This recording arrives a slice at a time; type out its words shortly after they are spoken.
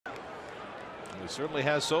He certainly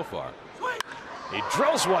has so far. He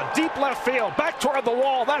drills one deep left field, back toward the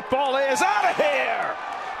wall. That ball is out of here.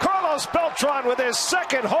 Carlos Beltran with his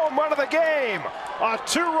second home run of the game. A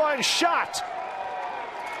two-run shot.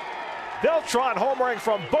 Beltran homering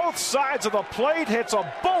from both sides of the plate, hits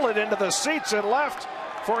a bullet into the seats in left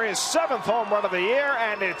for his 7th home run of the year,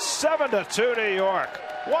 and it's 7-2 New York.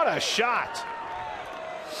 What a shot.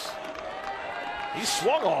 He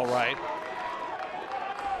swung all right.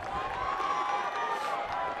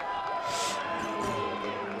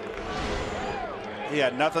 He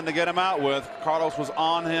had nothing to get him out with. Carlos was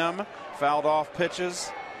on him, fouled off pitches,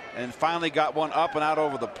 and finally got one up and out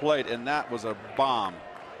over the plate, and that was a bomb.